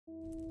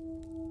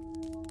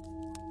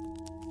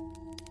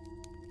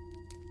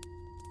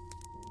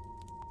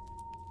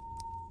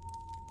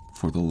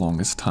For the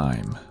longest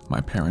time,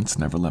 my parents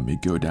never let me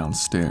go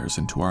downstairs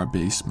into our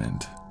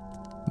basement.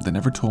 They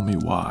never told me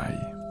why,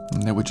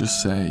 and they would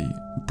just say,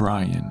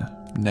 "Brian,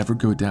 never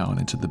go down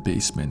into the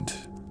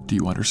basement. Do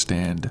you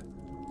understand?"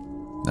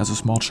 As a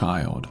small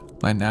child,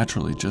 I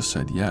naturally just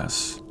said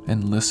yes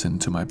and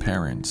listened to my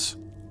parents.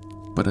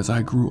 But as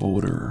I grew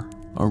older,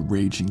 a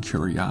raging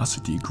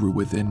curiosity grew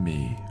within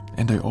me,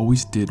 and I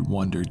always did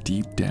wonder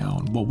deep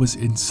down what was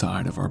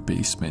inside of our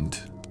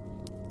basement.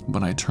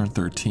 When I turned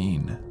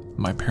 13,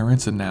 my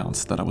parents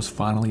announced that I was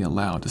finally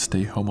allowed to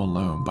stay home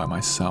alone by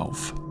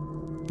myself.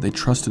 They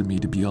trusted me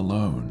to be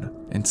alone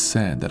and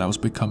said that I was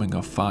becoming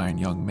a fine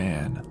young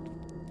man.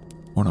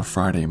 On a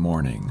Friday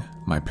morning,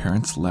 my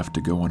parents left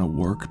to go on a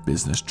work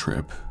business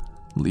trip,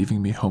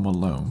 leaving me home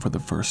alone for the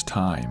first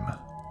time.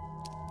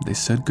 They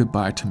said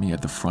goodbye to me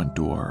at the front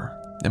door,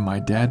 and my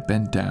dad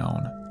bent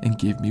down and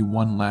gave me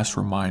one last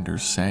reminder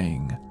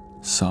saying,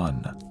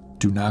 "Son,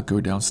 do not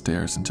go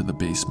downstairs into the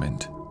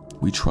basement.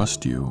 We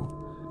trust you.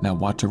 Now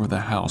watch over the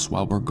house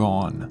while we're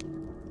gone."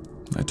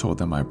 I told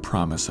them I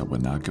promised I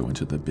would not go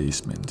into the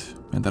basement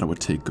and that I would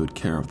take good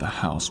care of the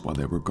house while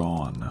they were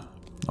gone,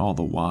 all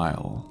the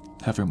while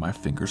having my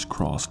fingers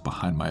crossed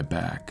behind my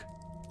back.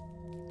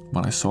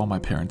 When I saw my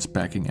parents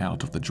backing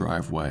out of the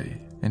driveway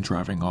and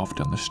driving off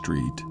down the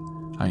street,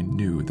 I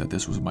knew that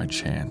this was my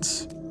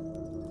chance.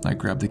 I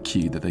grabbed the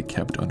key that they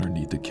kept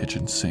underneath the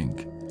kitchen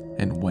sink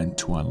and went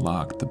to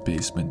unlock the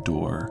basement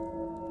door.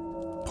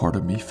 Part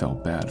of me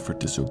felt bad for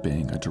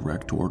disobeying a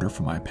direct order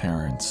from my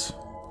parents,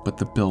 but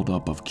the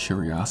buildup of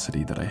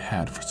curiosity that I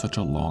had for such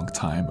a long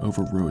time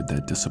overrode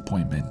that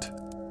disappointment.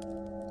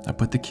 I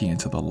put the key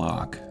into the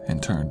lock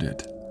and turned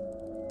it.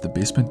 The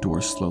basement door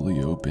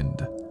slowly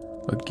opened.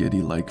 A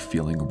giddy-like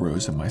feeling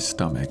rose in my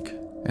stomach,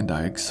 and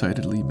I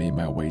excitedly made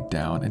my way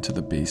down into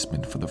the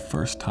basement for the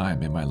first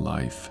time in my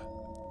life.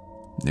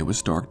 It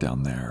was dark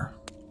down there,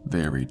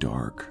 very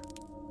dark.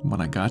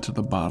 When I got to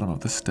the bottom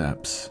of the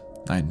steps,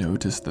 I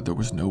noticed that there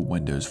was no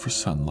windows for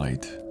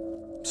sunlight,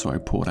 so I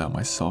pulled out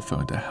my cell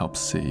phone to help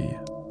see.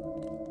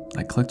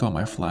 I clicked on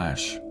my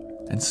flash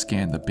and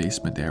scanned the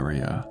basement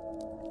area.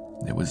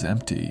 It was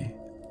empty,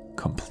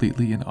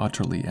 completely and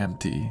utterly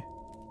empty.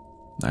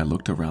 I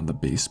looked around the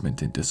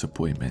basement in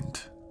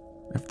disappointment.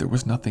 If there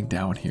was nothing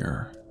down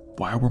here,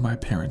 why were my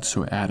parents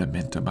so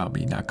adamant about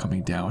me not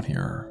coming down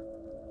here?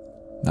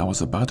 I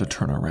was about to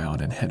turn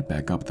around and head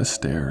back up the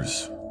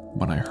stairs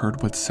when I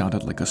heard what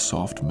sounded like a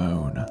soft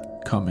moan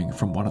coming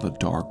from one of the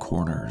dark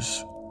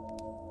corners.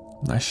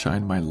 I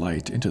shined my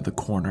light into the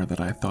corner that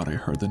I thought I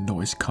heard the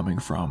noise coming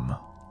from.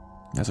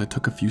 As I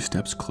took a few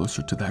steps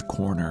closer to that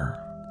corner,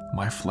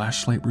 my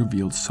flashlight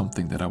revealed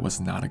something that I was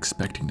not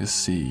expecting to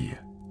see.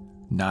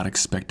 Not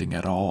expecting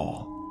at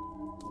all.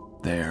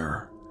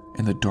 There,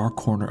 in the dark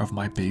corner of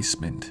my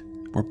basement,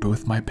 were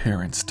both my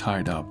parents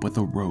tied up with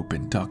a rope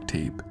and duct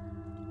tape.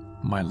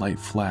 My light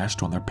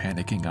flashed on their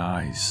panicking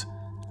eyes.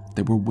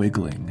 They were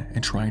wiggling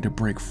and trying to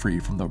break free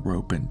from the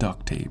rope and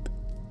duct tape.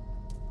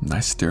 I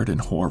stared in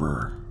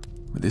horror.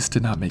 This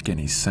did not make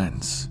any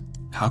sense.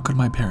 How could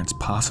my parents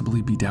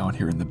possibly be down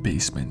here in the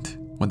basement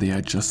when they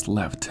had just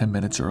left 10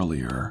 minutes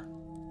earlier?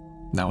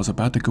 I was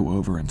about to go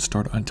over and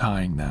start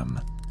untying them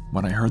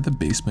when I heard the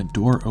basement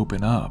door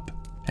open up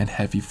and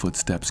heavy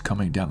footsteps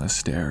coming down the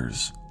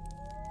stairs.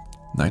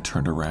 I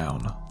turned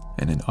around,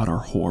 and in utter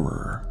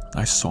horror,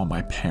 I saw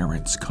my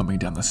parents coming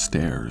down the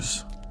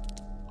stairs.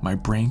 My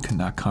brain could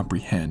not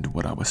comprehend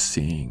what I was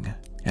seeing,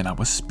 and I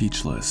was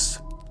speechless.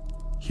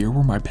 Here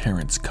were my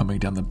parents coming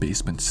down the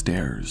basement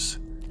stairs,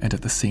 and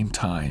at the same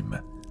time,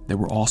 they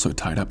were also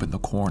tied up in the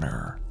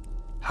corner.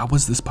 How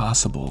was this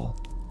possible?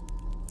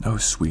 "Oh,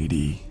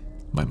 sweetie,"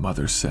 my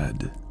mother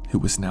said, who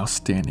was now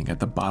standing at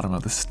the bottom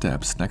of the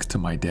steps next to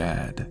my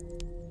dad.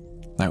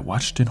 I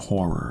watched in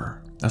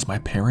horror as my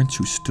parents,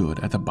 who stood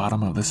at the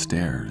bottom of the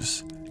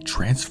stairs,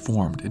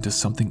 transformed into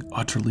something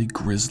utterly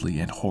grisly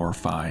and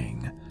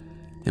horrifying.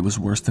 It was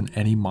worse than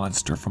any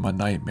monster from a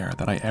nightmare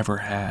that I ever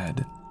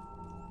had.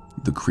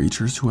 The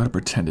creatures who had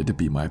pretended to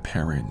be my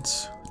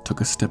parents took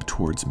a step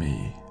towards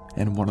me,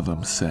 and one of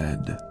them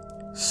said,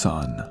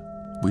 "Son,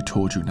 we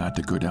told you not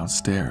to go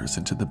downstairs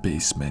into the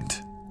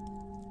basement."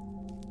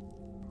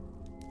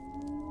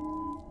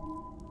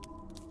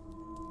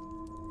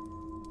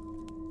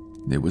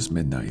 It was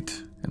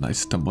midnight, and I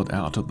stumbled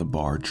out of the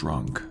bar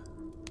drunk.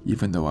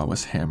 Even though I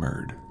was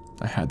hammered,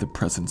 I had the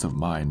presence of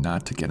mind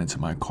not to get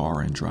into my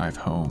car and drive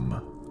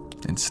home.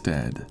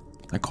 Instead,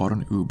 I called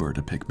an Uber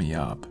to pick me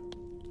up.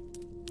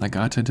 I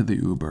got into the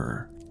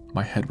Uber.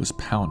 My head was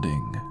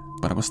pounding,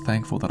 but I was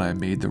thankful that I had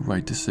made the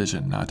right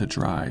decision not to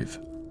drive.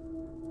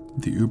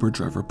 The Uber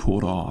driver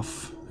pulled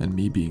off, and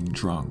me being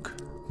drunk,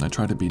 I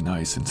tried to be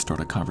nice and start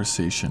a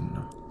conversation.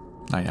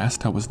 I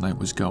asked how his night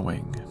was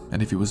going,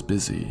 and if he was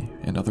busy,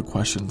 and other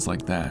questions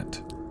like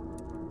that.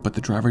 But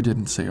the driver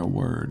didn't say a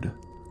word.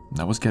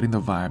 I was getting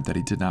the vibe that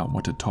he did not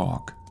want to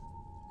talk.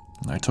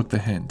 I took the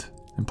hint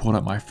and pulled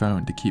out my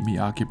phone to keep me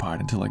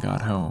occupied until I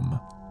got home.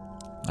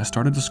 I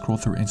started to scroll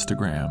through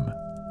Instagram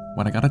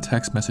when I got a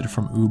text message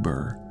from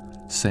Uber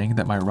saying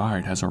that my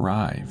ride has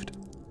arrived.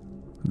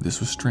 This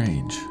was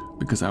strange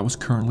because I was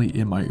currently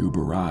in my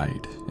Uber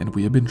ride and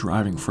we had been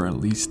driving for at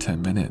least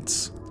 10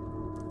 minutes.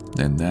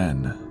 And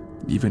then,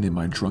 even in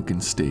my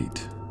drunken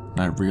state,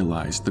 I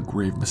realized the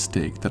grave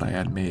mistake that I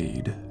had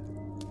made.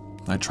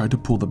 I tried to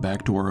pull the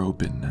back door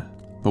open,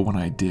 but when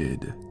I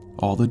did,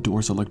 all the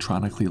doors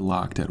electronically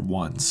locked at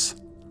once.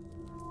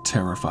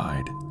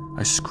 Terrified,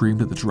 I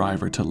screamed at the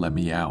driver to let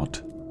me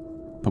out,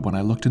 but when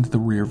I looked into the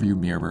rearview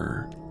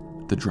mirror,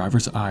 the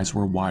driver's eyes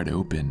were wide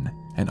open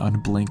and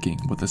unblinking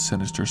with a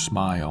sinister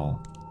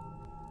smile.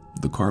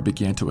 The car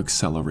began to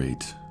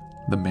accelerate.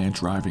 The man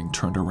driving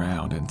turned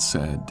around and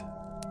said,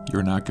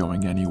 "You're not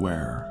going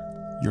anywhere.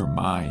 You're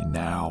mine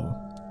now."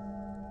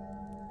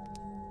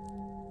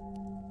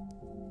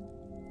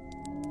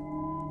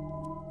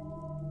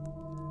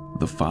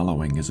 The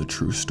following is a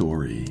true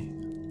story.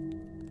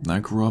 I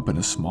grew up in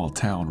a small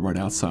town right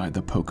outside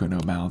the Pocono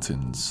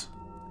Mountains.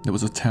 It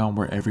was a town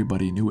where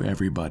everybody knew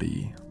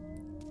everybody.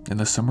 In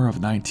the summer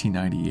of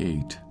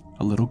 1998,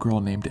 a little girl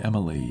named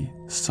Emily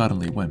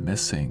suddenly went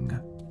missing.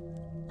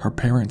 Her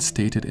parents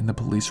stated in the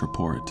police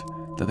report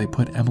that they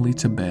put Emily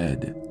to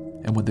bed,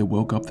 and when they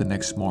woke up the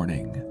next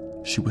morning,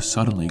 she was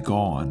suddenly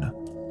gone.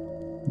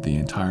 The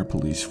entire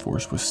police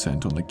force was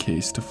sent on the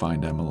case to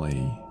find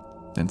Emily,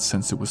 and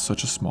since it was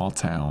such a small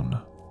town,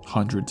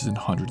 hundreds and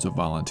hundreds of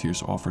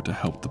volunteers offered to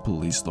help the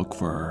police look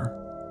for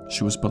her.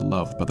 She was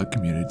beloved by the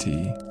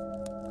community.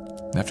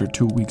 After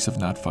 2 weeks of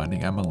not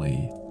finding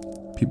Emily,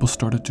 people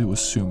started to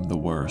assume the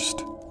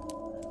worst.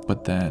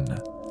 But then,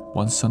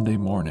 one Sunday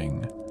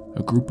morning,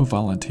 a group of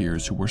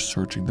volunteers who were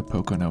searching the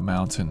Pocono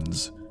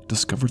Mountains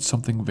discovered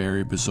something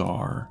very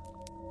bizarre.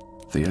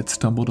 They had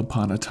stumbled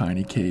upon a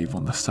tiny cave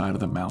on the side of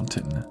the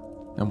mountain,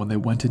 and when they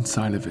went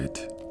inside of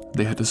it,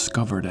 they had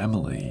discovered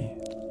Emily.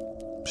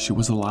 She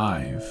was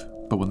alive,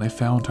 but when they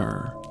found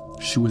her,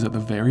 she was at the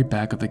very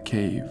back of the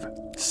cave,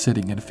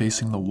 sitting and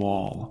facing the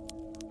wall,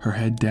 her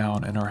head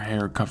down and her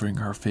hair covering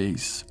her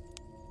face.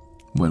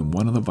 When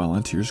one of the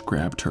volunteers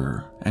grabbed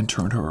her and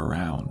turned her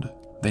around,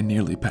 they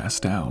nearly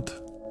passed out.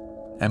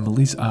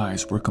 Emily's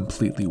eyes were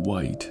completely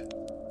white.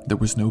 There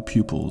was no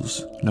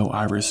pupils, no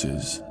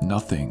irises,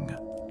 nothing.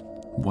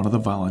 One of the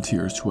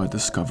volunteers who had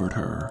discovered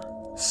her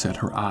said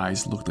her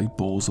eyes looked like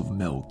bowls of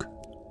milk.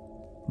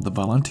 The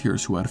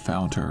volunteers who had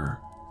found her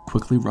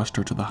quickly rushed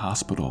her to the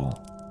hospital.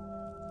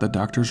 The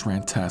doctors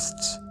ran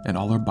tests and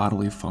all her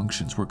bodily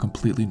functions were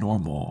completely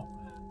normal,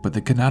 but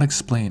they could not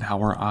explain how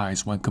her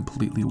eyes went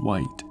completely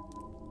white.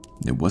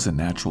 It wasn't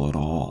natural at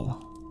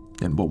all.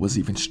 And what was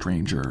even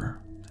stranger,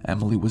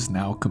 Emily was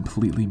now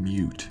completely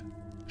mute.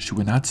 She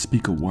would not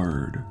speak a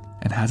word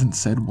and hasn't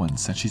said one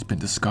since she's been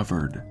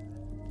discovered.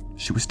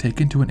 She was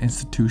taken to an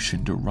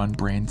institution to run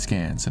brain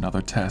scans and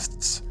other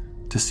tests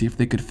to see if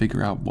they could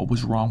figure out what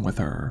was wrong with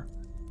her.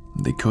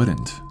 They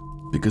couldn't,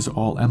 because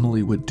all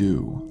Emily would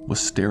do was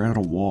stare at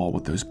a wall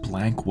with those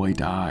blank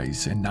white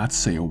eyes and not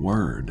say a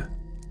word.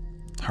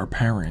 Her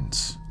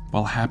parents,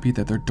 while happy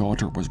that their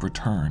daughter was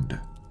returned,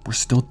 were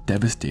still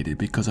devastated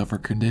because of her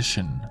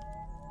condition.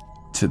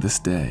 To this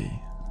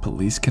day,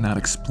 police cannot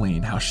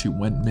explain how she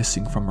went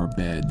missing from her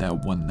bed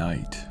that one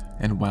night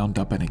and wound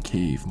up in a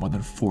cave more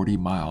than 40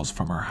 miles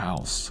from her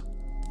house.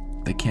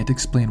 They can't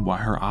explain why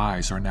her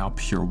eyes are now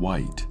pure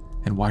white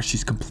and why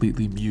she's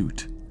completely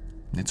mute.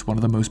 It's one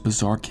of the most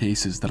bizarre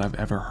cases that I've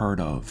ever heard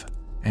of,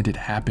 and it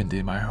happened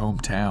in my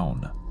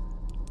hometown.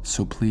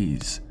 So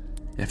please,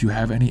 if you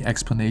have any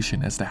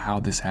explanation as to how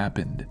this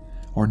happened,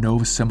 or know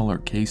of similar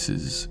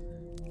cases,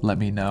 let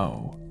me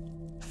know.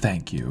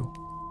 Thank you.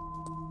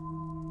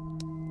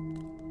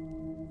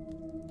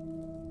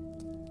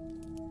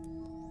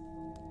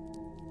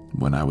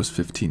 When I was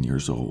 15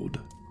 years old,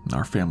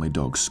 our family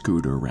dog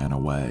Scooter ran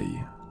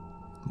away.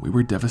 We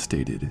were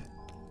devastated.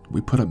 We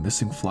put up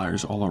missing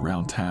flyers all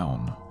around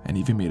town and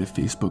even made a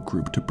Facebook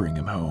group to bring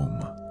him home.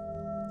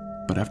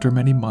 But after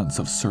many months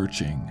of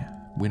searching,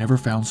 we never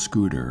found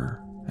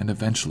Scooter and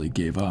eventually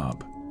gave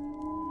up.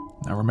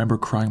 I remember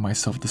crying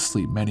myself to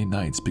sleep many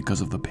nights because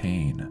of the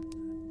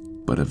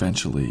pain. But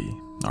eventually,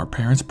 our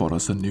parents bought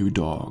us a new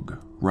dog,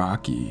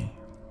 Rocky.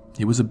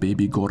 He was a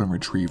baby golden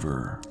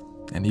retriever,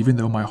 and even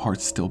though my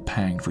heart still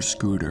panged for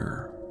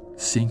Scooter,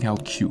 seeing how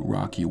cute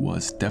Rocky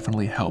was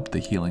definitely helped the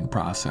healing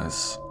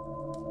process.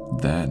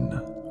 Then,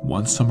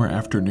 one summer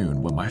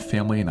afternoon when my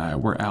family and I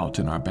were out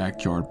in our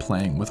backyard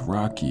playing with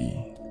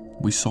Rocky,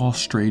 we saw a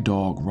stray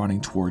dog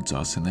running towards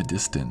us in the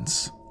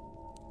distance.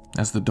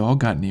 As the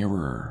dog got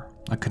nearer,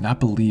 I could not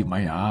believe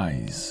my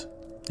eyes.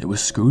 It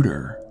was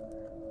Scooter.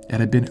 It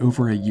had been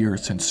over a year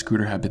since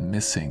Scooter had been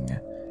missing,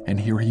 and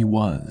here he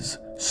was,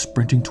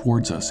 sprinting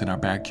towards us in our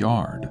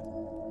backyard.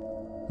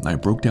 I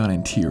broke down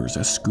in tears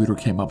as Scooter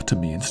came up to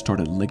me and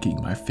started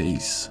licking my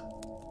face.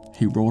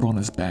 He rolled on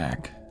his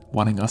back,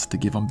 wanting us to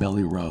give him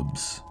belly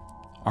rubs.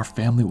 Our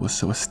family was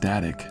so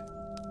ecstatic.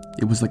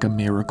 It was like a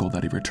miracle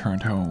that he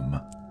returned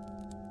home.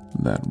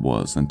 That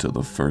was until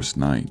the first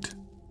night.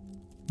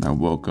 I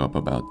woke up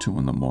about 2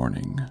 in the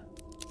morning.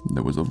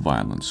 There was a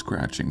violent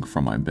scratching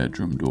from my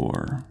bedroom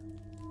door.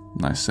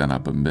 I sat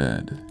up in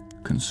bed,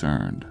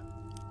 concerned.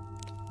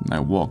 I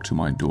walked to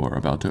my door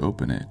about to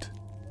open it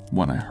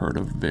when I heard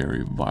a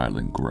very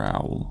violent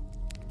growl.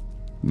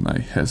 I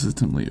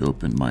hesitantly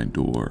opened my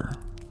door,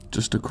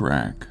 just a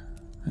crack,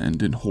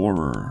 and in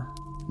horror,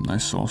 I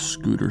saw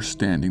Scooter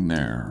standing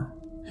there,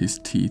 his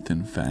teeth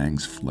and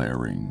fangs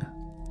flaring.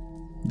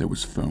 There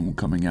was foam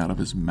coming out of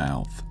his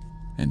mouth,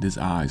 and his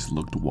eyes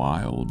looked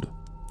wild.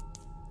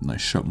 I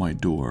shut my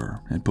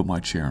door and put my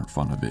chair in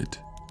front of it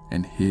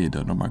and hid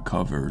under my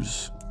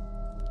covers.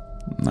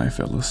 I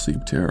fell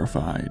asleep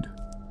terrified.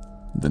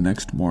 The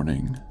next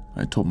morning,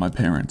 I told my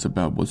parents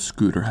about what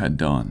Scooter had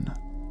done,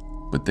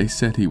 but they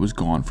said he was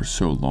gone for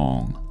so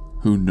long,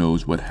 who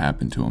knows what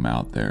happened to him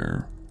out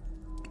there.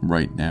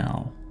 Right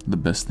now, the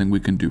best thing we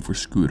can do for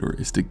Scooter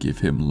is to give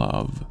him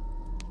love.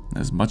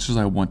 As much as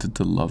I wanted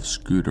to love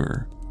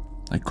Scooter,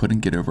 I couldn't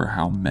get over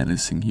how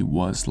menacing he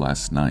was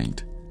last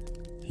night.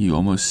 He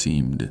almost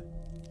seemed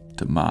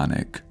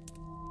demonic,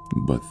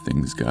 but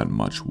things got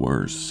much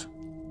worse.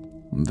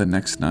 The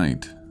next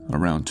night,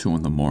 around 2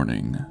 in the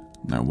morning,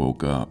 I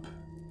woke up,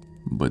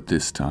 but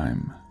this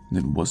time,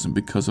 it wasn't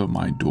because of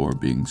my door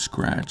being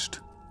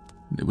scratched.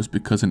 It was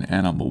because an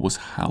animal was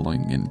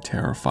howling in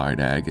terrified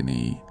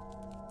agony.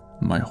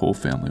 My whole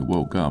family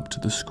woke up to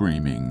the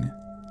screaming.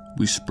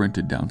 We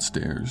sprinted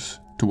downstairs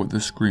to where the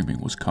screaming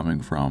was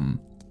coming from.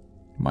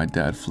 My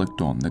dad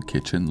flicked on the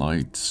kitchen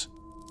lights.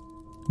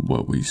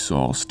 What we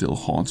saw still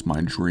haunts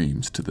my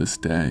dreams to this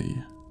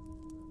day.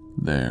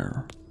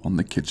 There, on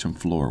the kitchen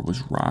floor,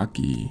 was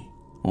Rocky,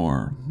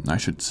 or I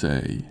should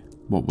say,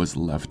 what was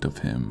left of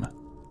him.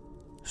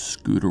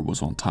 Scooter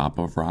was on top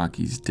of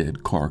Rocky's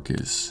dead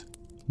carcass,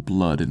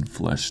 blood and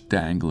flesh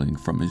dangling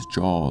from his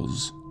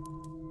jaws.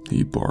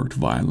 He barked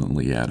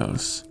violently at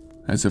us,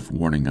 as if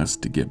warning us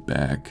to get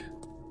back.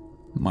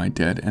 My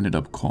dad ended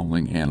up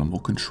calling animal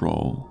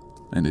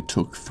control, and it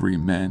took 3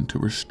 men to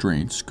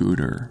restrain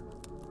Scooter.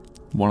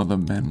 One of the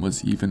men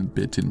was even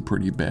bitten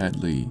pretty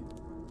badly.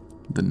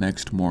 The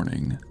next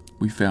morning,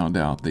 we found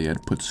out they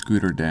had put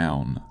Scooter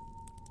down.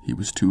 He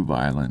was too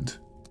violent.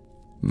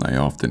 I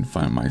often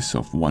find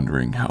myself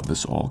wondering how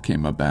this all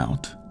came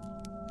about.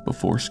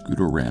 Before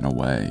Scooter ran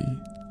away,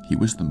 he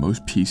was the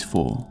most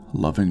peaceful,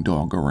 loving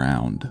dog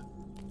around.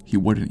 He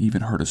wouldn't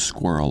even hurt a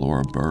squirrel or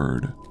a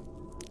bird.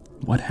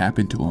 What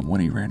happened to him when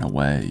he ran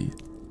away?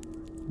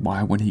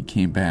 Why, when he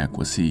came back,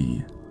 was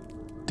he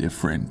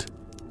different?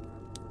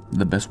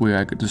 The best way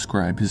I could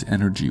describe his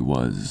energy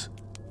was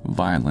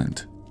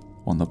violent,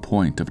 on the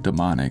point of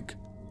demonic.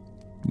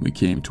 We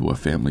came to a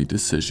family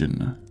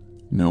decision: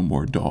 no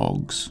more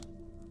dogs.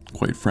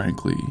 Quite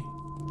frankly,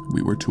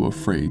 we were too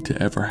afraid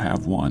to ever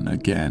have one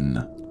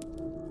again.